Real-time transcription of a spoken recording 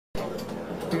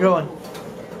going.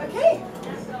 Okay.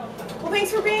 Well,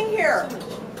 thanks for being here.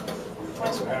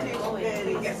 Thanks for having me. People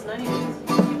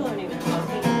aren't even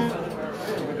talking in front of our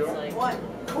room. It's like, What?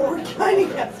 Forward kind of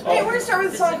gal. Hey, we're going to start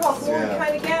with a song called Forward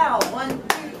Kind of Gal. 1, 2,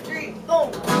 3,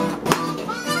 boom.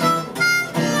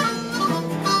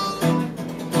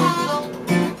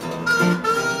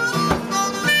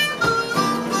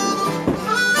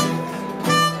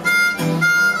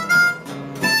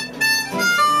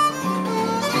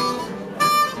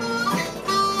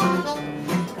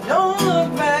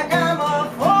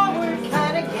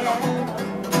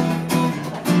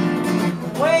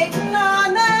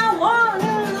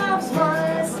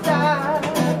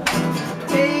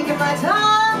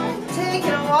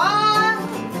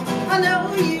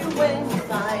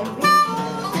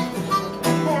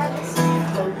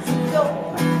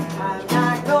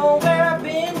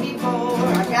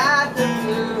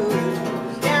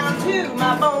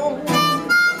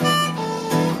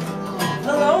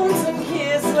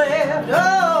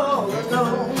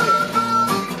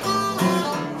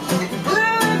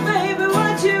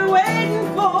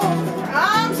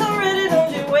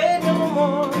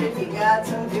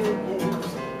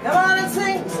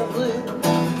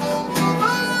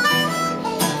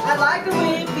 I like the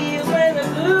way it feels when the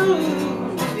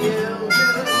blues feel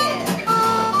good, yeah.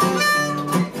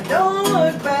 Don't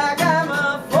look back, I'm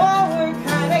a forward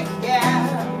kind of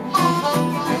gal,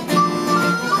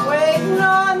 waiting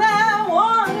on that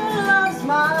one who loves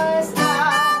my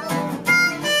style,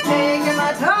 taking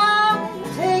my time,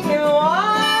 taking a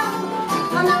while.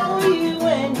 I know you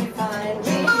when you find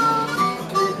me,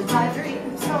 living my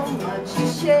dream so much you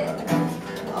share.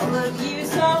 I'll look you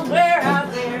somewhere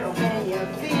out there when you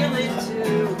feel it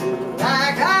too,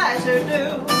 like I sure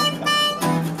do.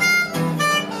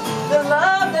 The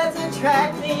love that's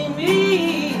attracting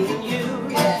me and you,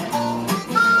 yeah.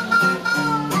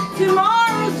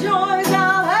 Tomorrow's joys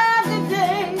I'll have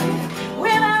today.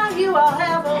 Without you I'll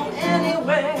have them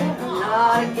anywhere. I'm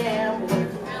not a gambler,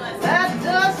 that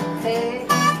doesn't pay.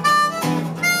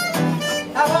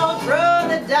 I won't throw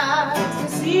the dice to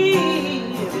see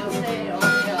if you'll stay on.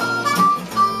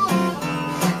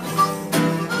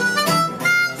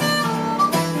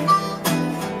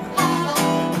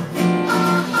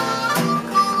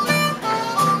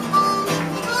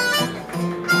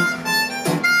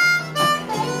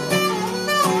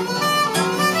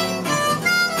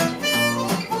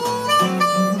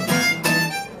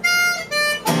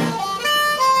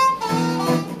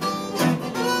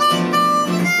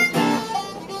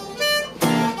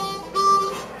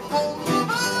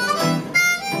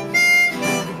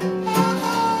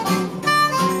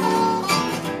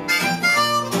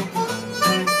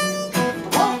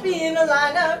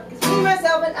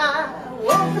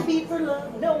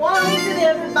 No one could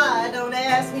ever buy. Don't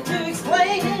ask me to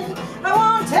explain it, I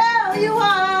won't tell you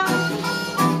why.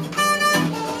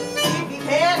 If you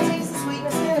can't taste the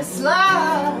sweetness in a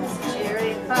slice of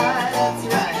cherry pie, that's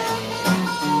right.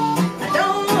 I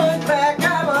don't look back,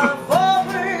 I'm a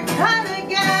forward kind of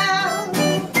gal.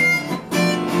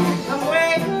 I'm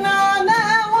waiting on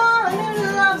that one who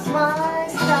loves my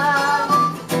style,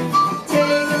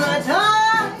 taking my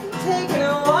time, taking a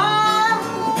while.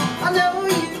 I know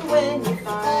you when you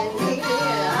find me,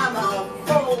 I'm a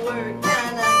forward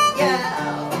kind of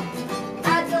gal. I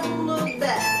don't look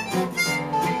back,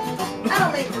 I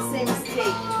don't make the same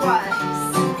mistake twice.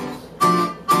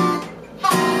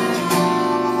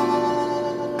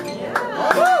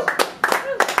 Yeah. Woo!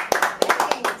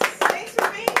 Thanks for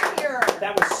being here.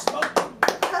 That was smoking.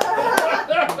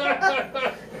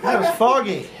 That was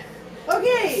foggy.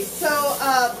 Okay, so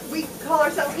we call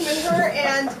ourselves him and her,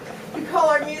 and we call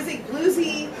our music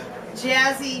bluesy,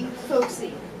 jazzy,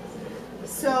 folksy.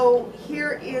 So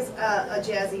here is a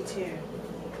jazzy tune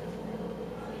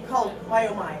called Why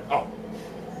Oh My. Oh.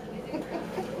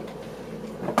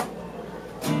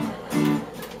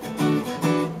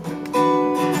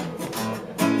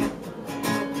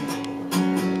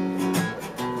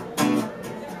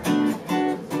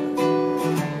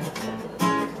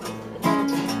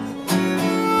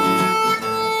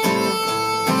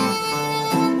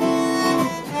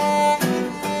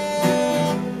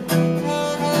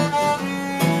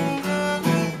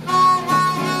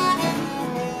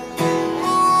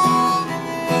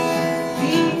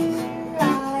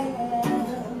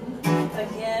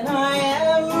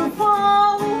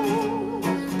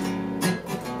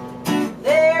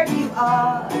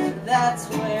 That's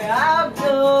where I'll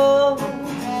go.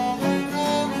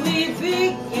 We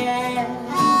began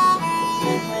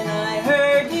when I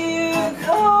heard you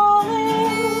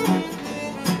calling.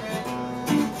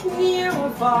 You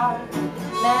were far,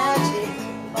 magic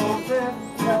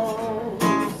overflows.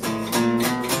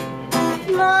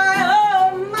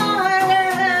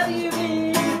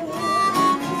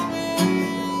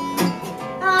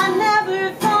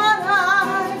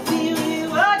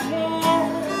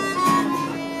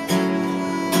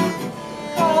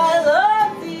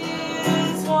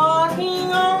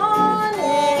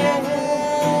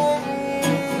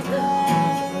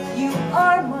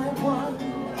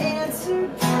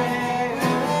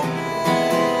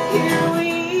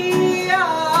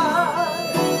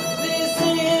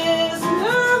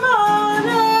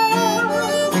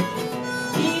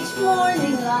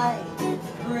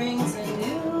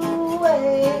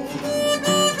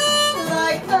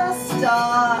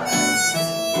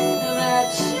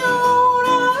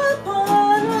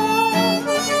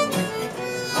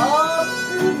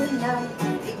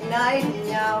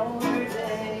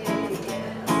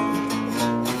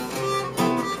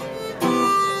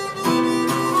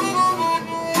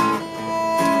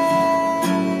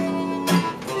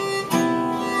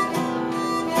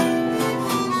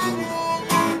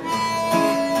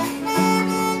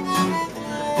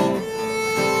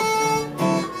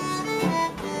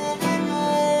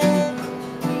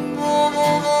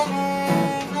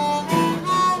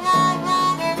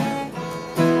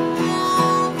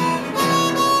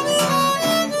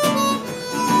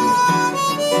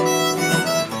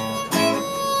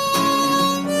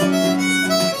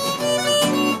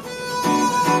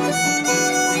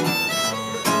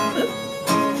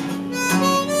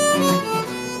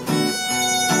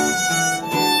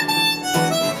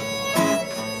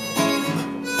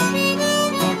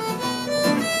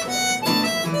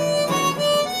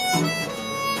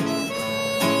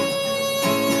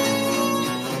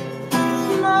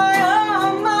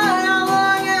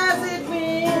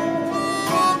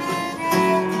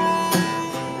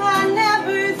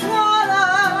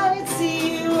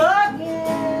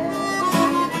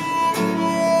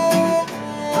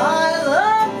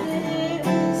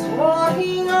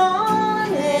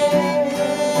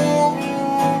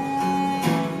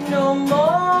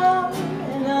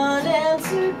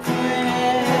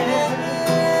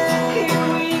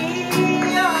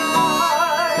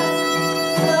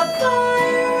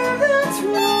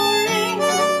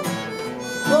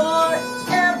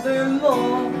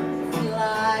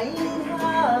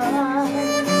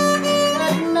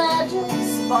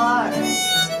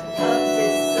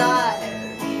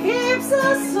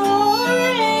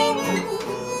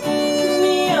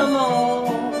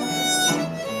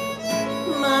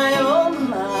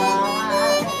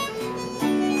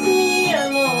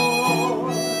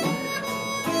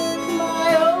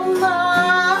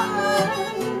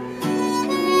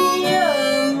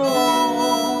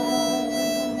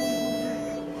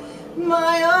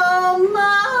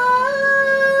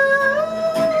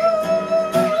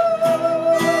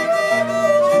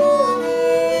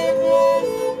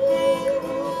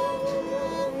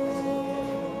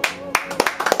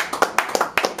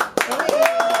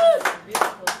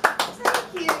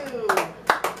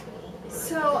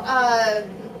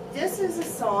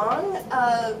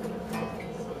 song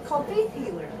called Faith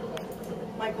Healer.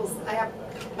 Michael's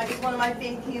one of my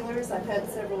faith healers. I've had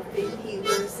several faith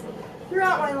healers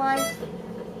throughout my life.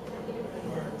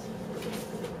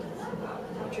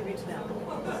 I'll tribute to them.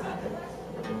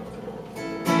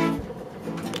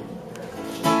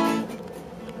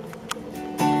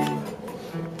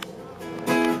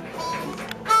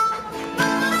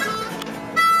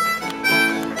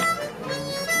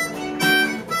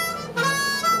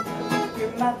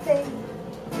 You're my faith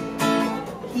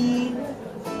healer,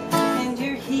 and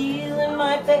you're healing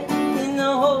my faith in the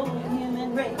whole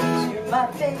human race. You're my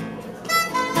faith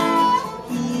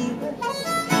healer.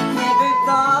 Never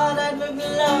thought I'd look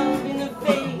love in the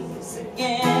face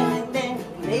again, and then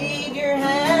you laid your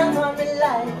hands on me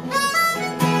lightly.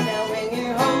 Now when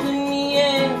you're holding me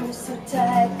ever so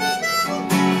tightly,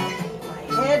 my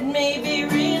head may be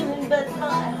reeling, but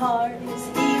my heart is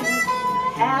healing.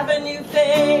 I have a new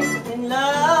faith in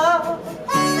love.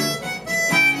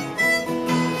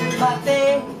 You're my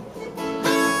faith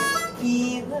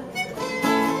healer.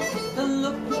 The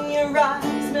look in your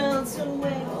eyes melts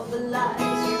away all the lies.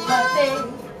 You're my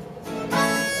faith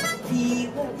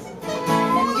healer,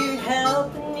 and you're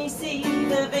helping me see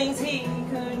the things he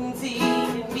couldn't see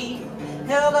in me.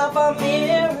 Held up a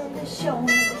mirror to show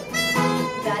me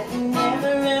that you never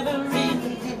ever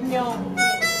really did know me.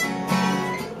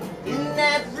 In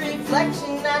that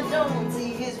reflection, I don't see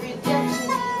his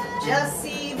rejection, just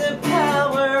see the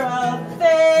power of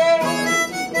faith.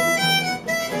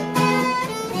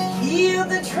 Heal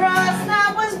the trust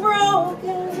that was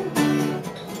broken,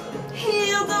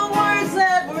 heal the words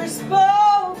that were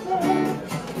spoken.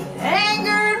 Anger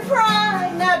and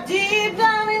pride, now deep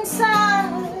down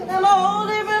inside, I'm a whole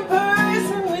different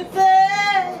person with faith.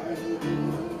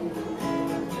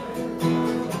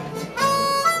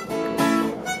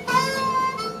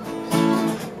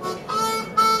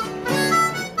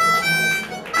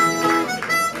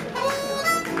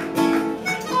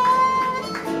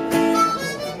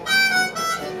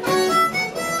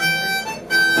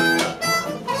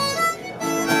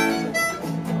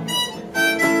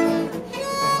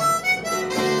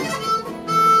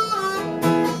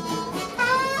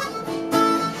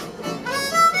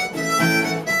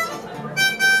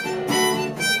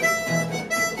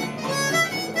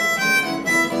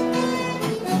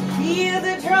 Heal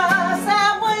the trust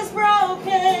that was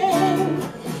broken,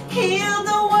 heal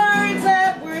the words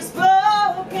that were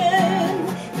spoken.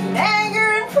 Anger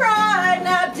and pride,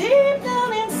 now deep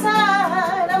down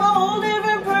inside, I'm a whole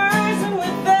different person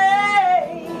with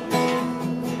faith.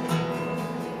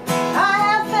 I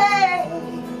have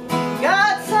faith,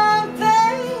 got some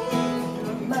faith.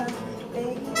 You're my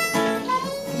faith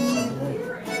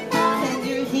healer, and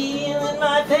you're healing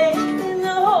my faith in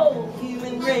the whole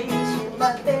human race. You're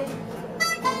my faith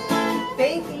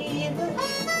healer.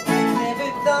 Never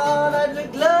thought I'd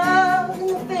look love in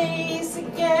the face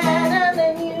again, and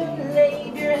then you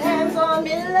laid your hands on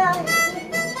me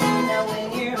lightly. Now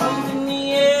when you're holding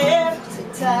me ever so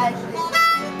tightly,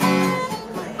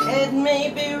 my head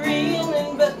may be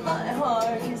reeling, but my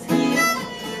heart is healed.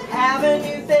 Have a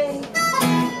new faith,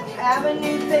 have a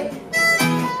new faith,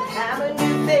 have a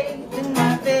new faith in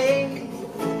my faith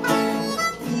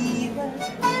healer.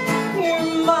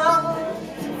 You're my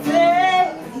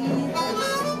faith healer,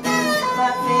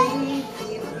 my faith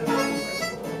healer.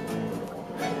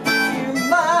 You're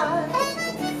my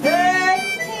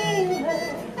faith healer,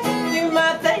 you're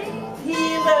my faith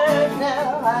healer.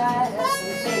 Now I have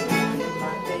some faith in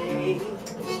my faith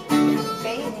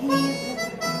healer.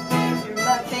 You're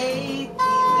my faith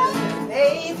healer,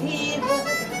 faith healer.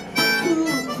 Ooh,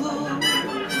 ooh,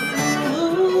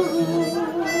 ooh.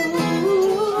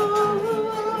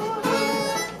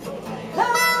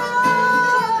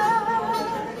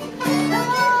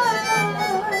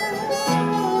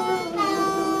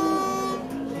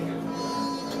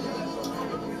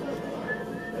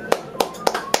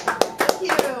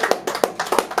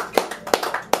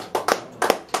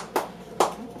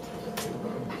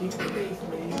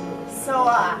 So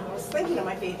I was thinking of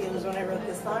my faith healers when I wrote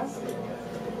this song,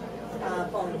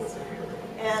 Ponies,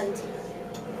 and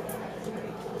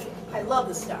I love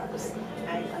the stars.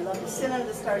 I love to sit under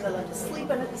the stars. I love to sleep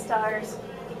under the stars.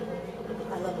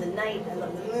 I love the night. I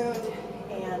love the moon.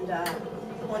 And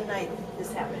one night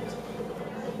this happened.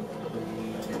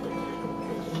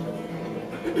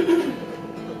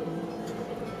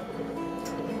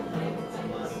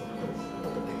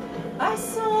 I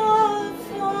saw a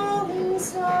falling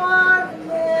star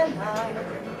when I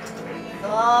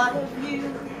thought of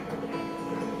you.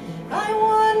 I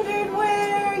wondered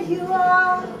where you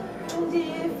are and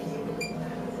if you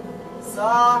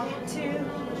saw it too.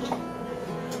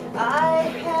 I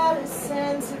had a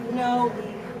sense of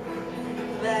knowing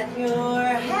that you're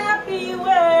happy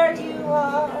where you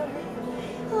are.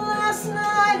 Last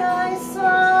night I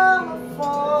saw a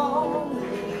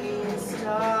falling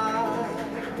star.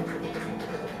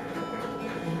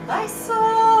 I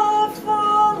saw a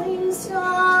falling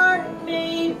star, and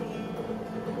maybe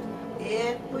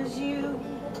it was you.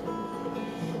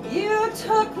 You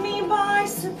took me by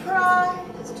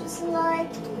surprise, just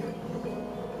like you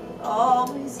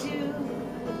always do.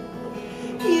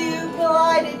 You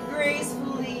glided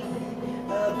gracefully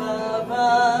above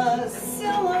a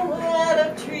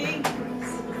silhouette of trees.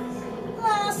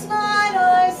 Last night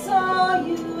I saw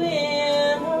you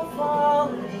in a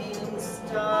falling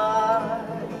star.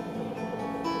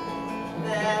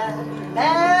 That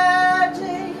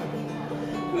magic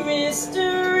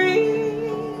mystery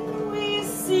we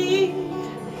see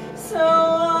so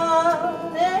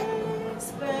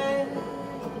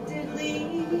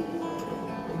unexpectedly.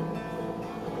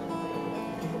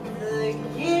 The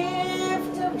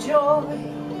gift of joy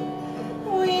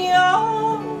we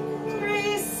all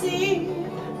receive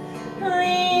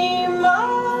reminds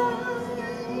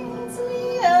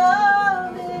me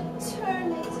of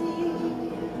eternity.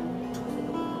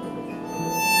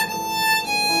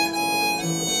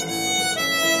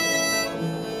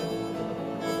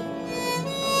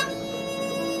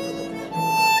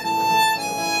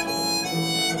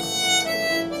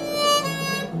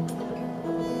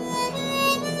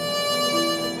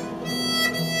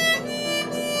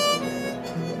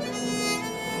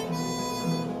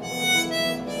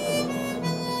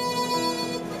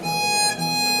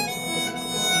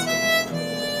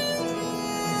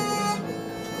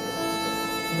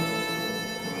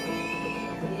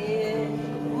 It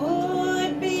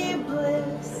would be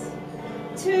bliss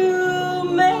to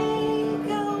make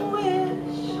a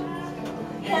wish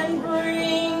and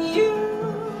bring you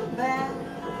back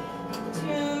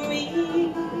to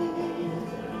me.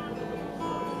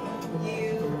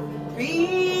 You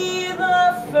be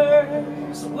the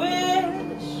first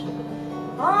wish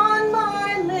on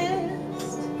my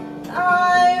list.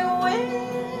 I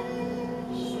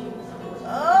wish,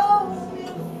 oh,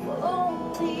 if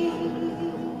only.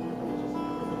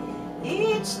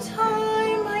 Each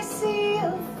time I see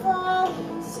a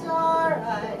falling star,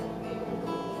 I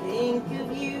think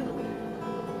of you.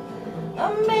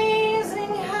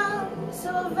 Amazing how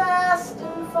so vast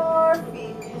and far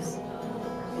feels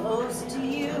close to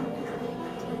you.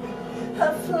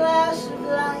 A flash of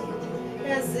light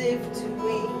as if to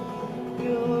wink,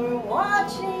 you're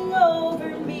watching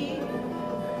over me.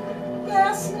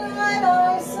 Last night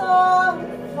I saw a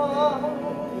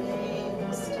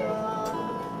falling star.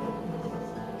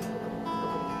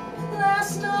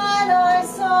 Last night I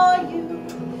saw you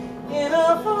in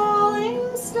a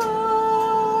falling star.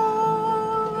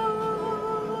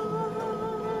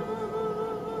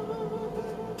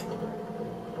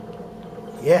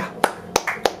 Yeah.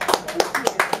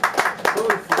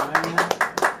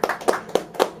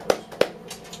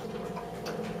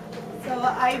 So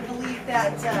I believe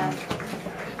that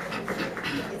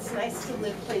it's nice to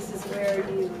live places where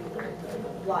you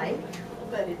like,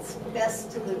 but it's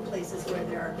best to live places where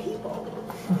there are people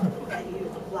that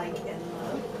you like and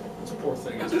love. This poor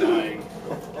thing is dying.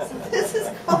 So this is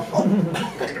called.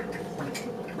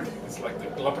 It's like the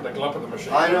glump of the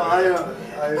machine. I know.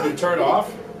 Did you turn it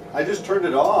off? I just turned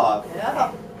it off.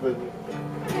 Yeah. But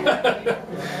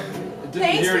It didn't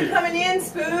Thanks hear for you. coming in,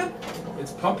 Spook.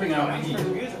 It's pumping out heat.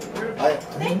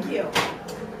 Thank you.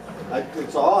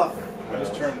 It's off. I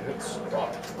just turned it, hit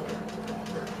stop.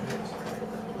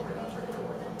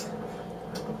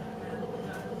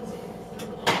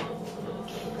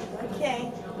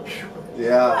 Okay.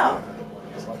 Yeah. Well,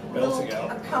 It's like little melting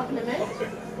out. accompaniment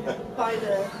by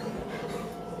the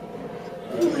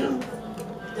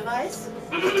device.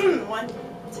 1, 2, 1,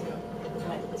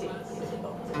 2, 3,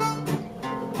 4.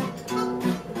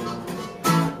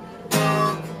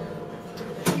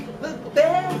 The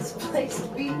best place to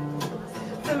be,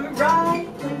 the right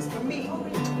place for me.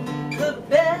 The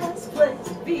best place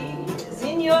to be is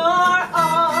in your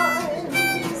arms.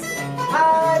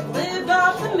 I've lived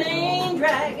off the main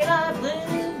drag and I've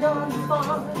lived on the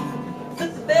farm,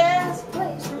 but the best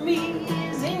place for me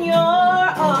is in your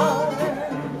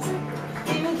arms.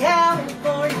 In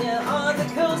California, on the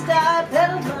coast, I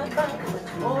pedaled my bike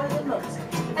much more than most.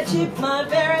 I chipped my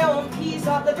very own piece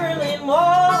off the Berlin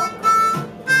Wall.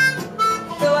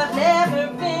 Though I've never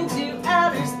been to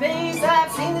outer space,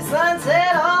 I've seen the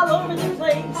sunset all over the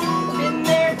place. Been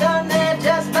there, done that,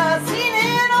 just about seen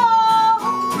it all.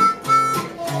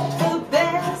 The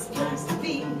best place to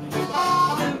be,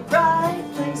 the right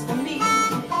place for me.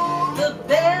 The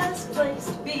best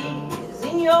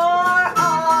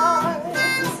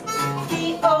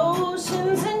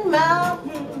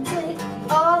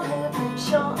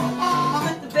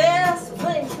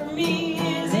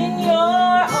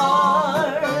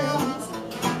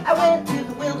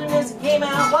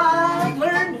why I've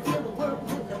learned to feel the world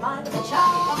with the mind of a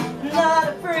child. Not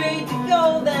afraid to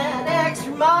go that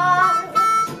extra mile.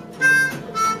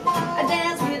 I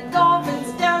dance with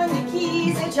dolphins down in the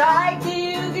Keys, hitchhike to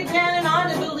Yucatan, and on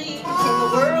to believe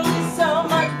the world is so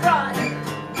much brighter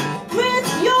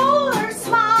with your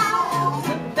smile.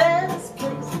 The best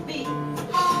place to be,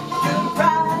 the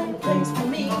right place for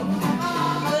me.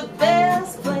 The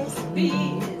best place to be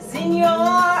is in your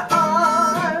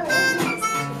arms.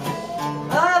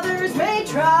 Others may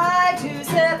try to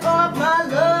set off my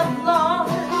love alarm,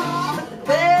 but the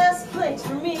best place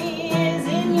for me is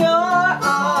in your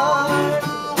arms.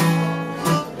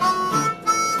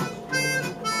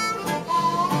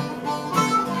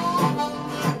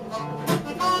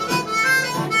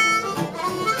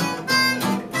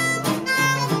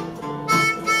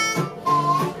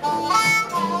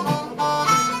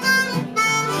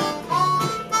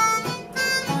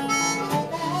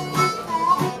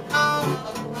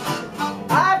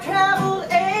 I've traveled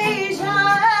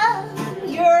Asia,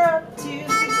 Europe too,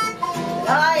 but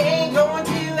I ain't going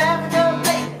to Africa,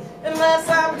 baby, unless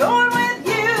I'm going with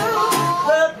you.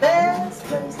 The best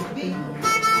place to be,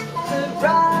 the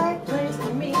right place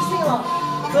for me. Sing along.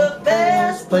 The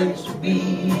best place to be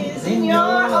is in your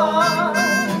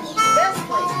arms. Best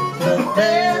place, the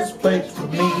best place for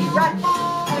me. Right,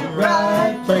 the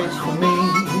right place for me.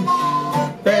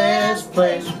 The best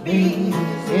place to be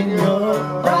is in your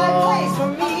arms. Right place for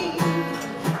me.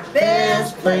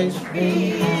 Best place to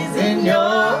be is in your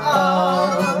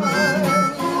arms.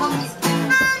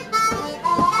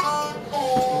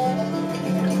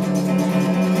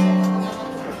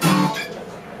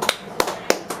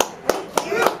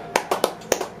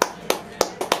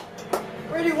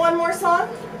 We're gonna do one more song.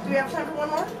 Do we have time for one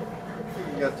more?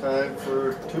 We got time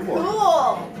for 2 more.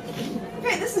 Cool.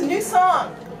 Okay, this is a new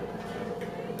song.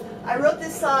 I wrote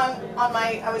this song on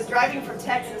I was driving from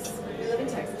Texas. We live in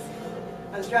Texas.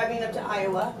 I was driving up to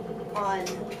Iowa on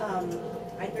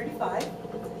I-35.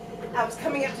 I was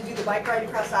coming up to do the bike ride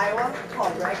across Iowa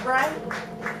called Rag Ride.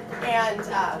 And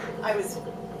I was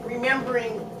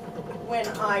remembering when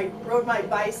I rode my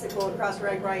bicycle across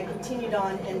Rag Ride and continued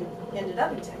on and ended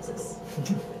up in Texas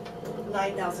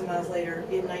 9,000 miles later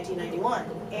in 1991.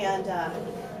 And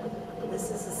this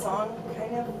is a song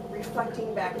kind of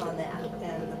reflecting back on that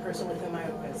and the person with whom I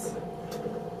was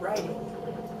writing.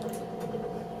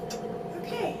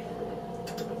 Okay.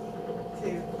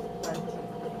 2, 1, 2.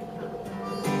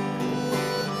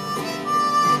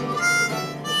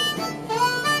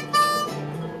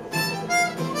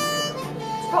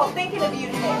 It's called Thinking of You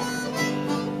Today.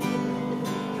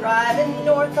 Driving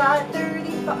north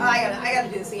I-35. I gotta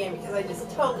do this again because I just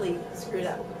totally screwed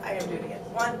up. I gotta do it again.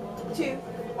 1, 2,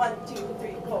 1, 2,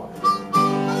 3, 4.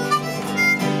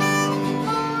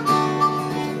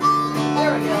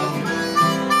 There we go.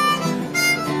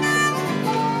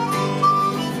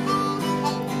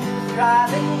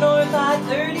 Driving north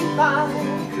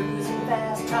I-35, cruising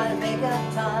fast, trying to make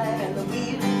up time, and the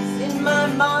wheels in my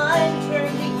mind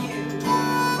turn to you.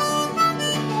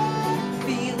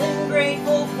 Feeling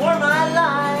grateful for my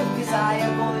life, 'cause I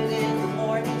avoided the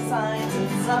warning signs, and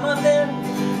some of them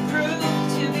proved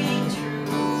to be true.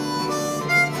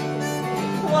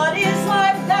 What is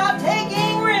life without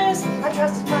taking risks? I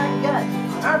trusted my gut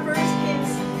on our first kiss.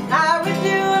 I would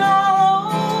do it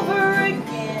all over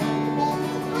again.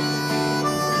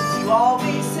 You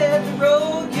always said the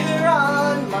road you're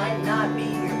on might not be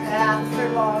your path for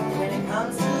long. When it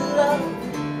comes to love,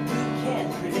 you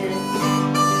can't predict.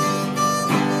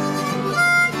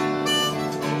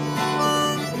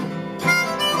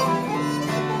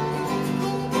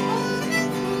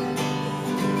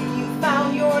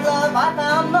 Found your love, I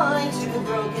found mine. 2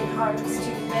 broken hearts,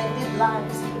 2 mended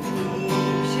lives. We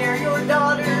share your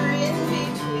daughter in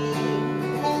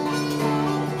between.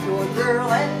 Your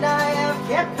girl and I have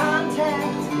kept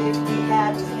contact. If we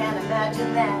had, we can't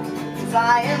imagine that. 'Cause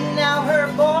I am now her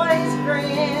boy's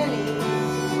granny.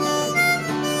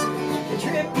 The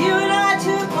trip you and I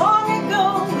took long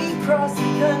ago, we crossed the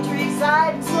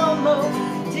countryside in slow-mo.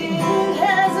 Didn't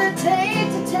hesitate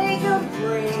to take a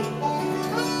break.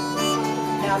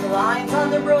 Now the lines on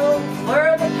the road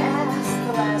blur the past.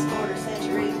 The last quarter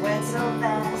century went so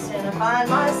fast, and I find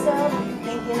myself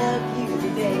thinking of you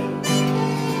today.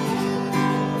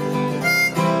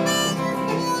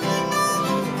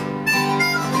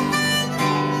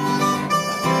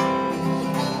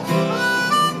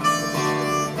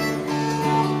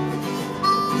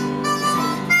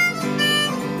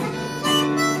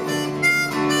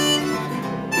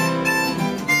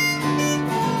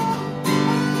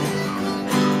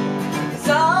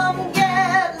 Some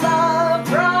get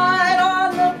love right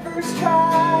on the first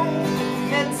try,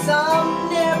 and Some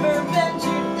never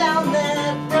ventured down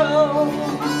that road.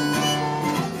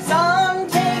 Some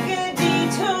take a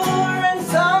detour and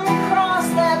some cross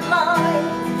that line,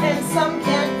 and some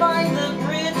can't find the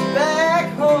bridge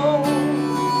back home.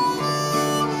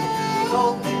 We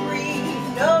both agree,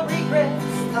 no regrets.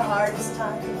 The hardest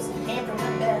times came from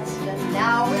the best, and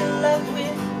now we're left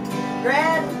with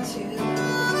gratitude.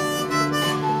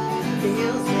 The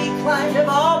hills we climbed have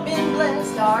all been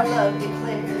blessed, our love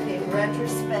declared in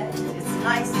retrospect. It's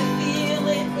nice to feel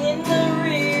it in the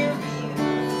rear view.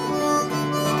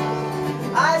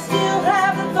 I still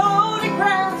have the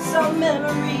photographs, some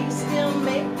memories still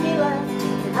make me laugh.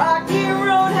 The rocky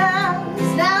road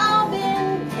has now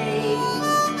been paved.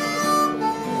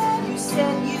 You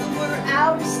said you were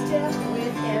out of step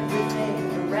with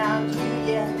everything around you,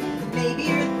 yet maybe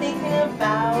you're thinking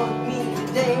about me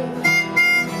today.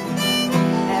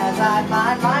 As I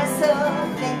find myself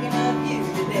thinking of you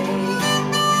today.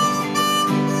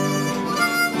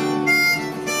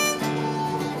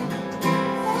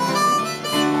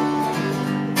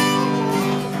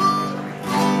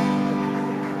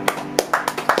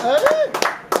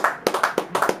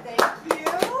 Thank you.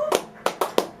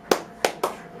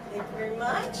 Thank you very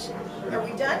much. Are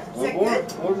we done? Is that good?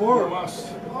 One more.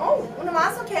 Oh, one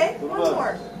más, okay. One One más.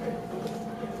 more.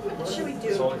 What should we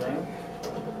do? Solid ground.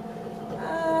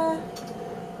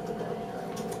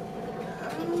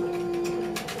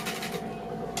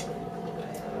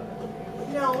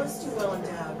 No, let's do Will and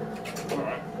Dad. All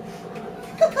right.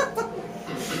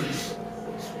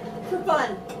 For fun,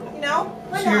 you know?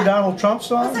 Why See your not? Donald Trump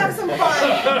song? Let's have some fun.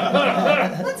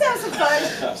 Let's have some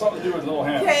fun. Something to do with little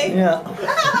hands. Okay. Yeah.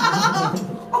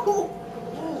 Oh.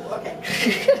 Ooh, okay.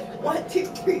 1, 2,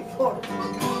 3, 4.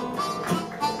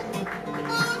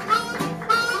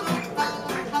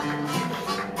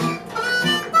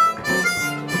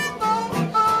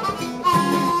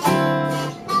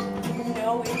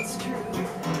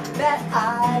 That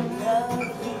I love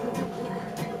you.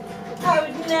 I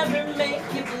would never make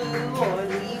you blue or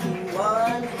leave you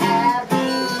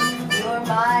unhappy. You're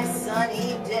my sunny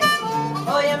day.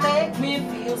 Oh, you make me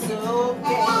feel so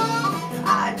gay.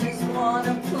 I just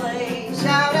wanna play,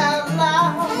 shout out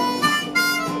loud.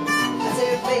 I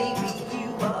said, baby, you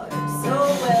are so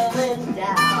well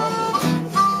endowed.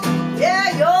 Yeah,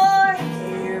 your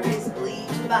hair is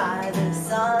bleached by the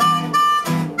sun,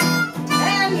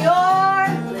 and your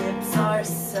are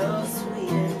so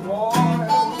sweet and warm.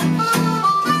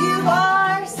 You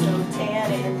are so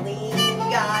tan and lean,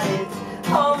 got it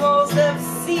almost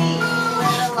obscene.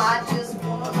 Well, I just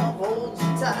wanna hold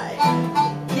you tight,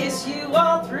 kiss you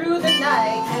all through the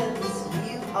night, 'cause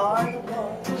you are the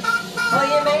one. Oh,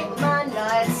 you make my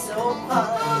night so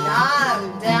fun.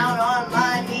 I'm down on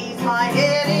my knees, my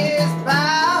head is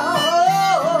bowed.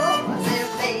 Oh, I said,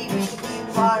 baby, you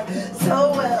are so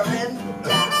well endowed.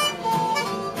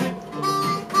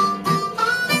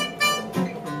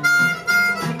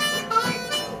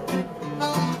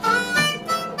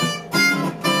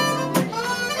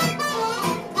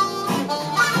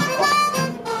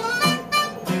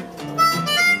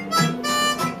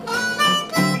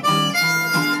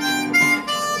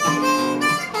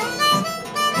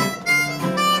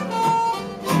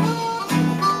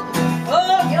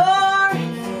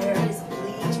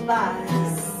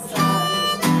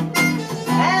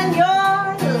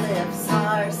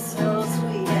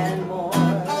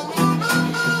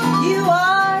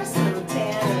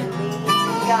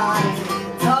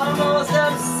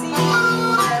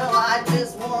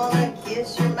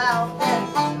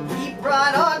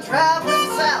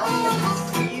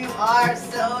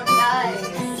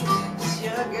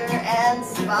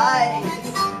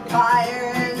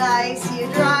 Fire and ice, you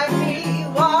drive me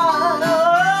wild.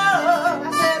 Oh,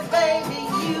 I said, baby,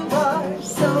 you are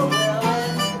so well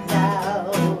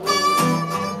endowed.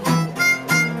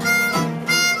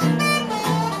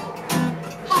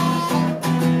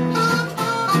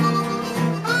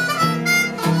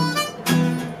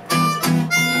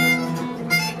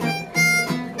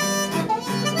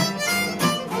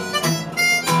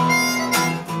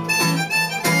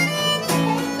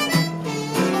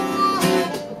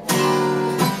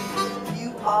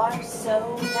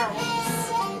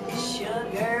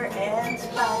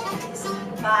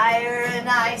 Fire and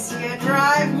ice, you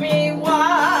drive me wild.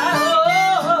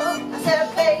 I said,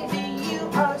 baby, you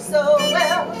are so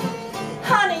well.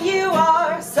 Honey, you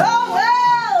are so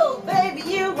well. Baby,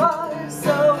 you are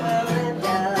so well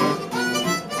endowed.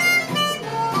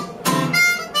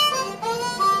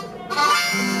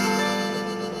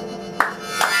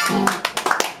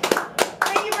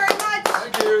 Thank you very much.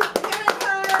 Thank you. Give it a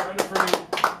car. Brenda Freed.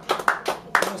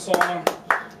 Sing a song.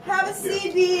 Have a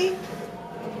CD.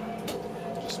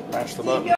 Mash the button.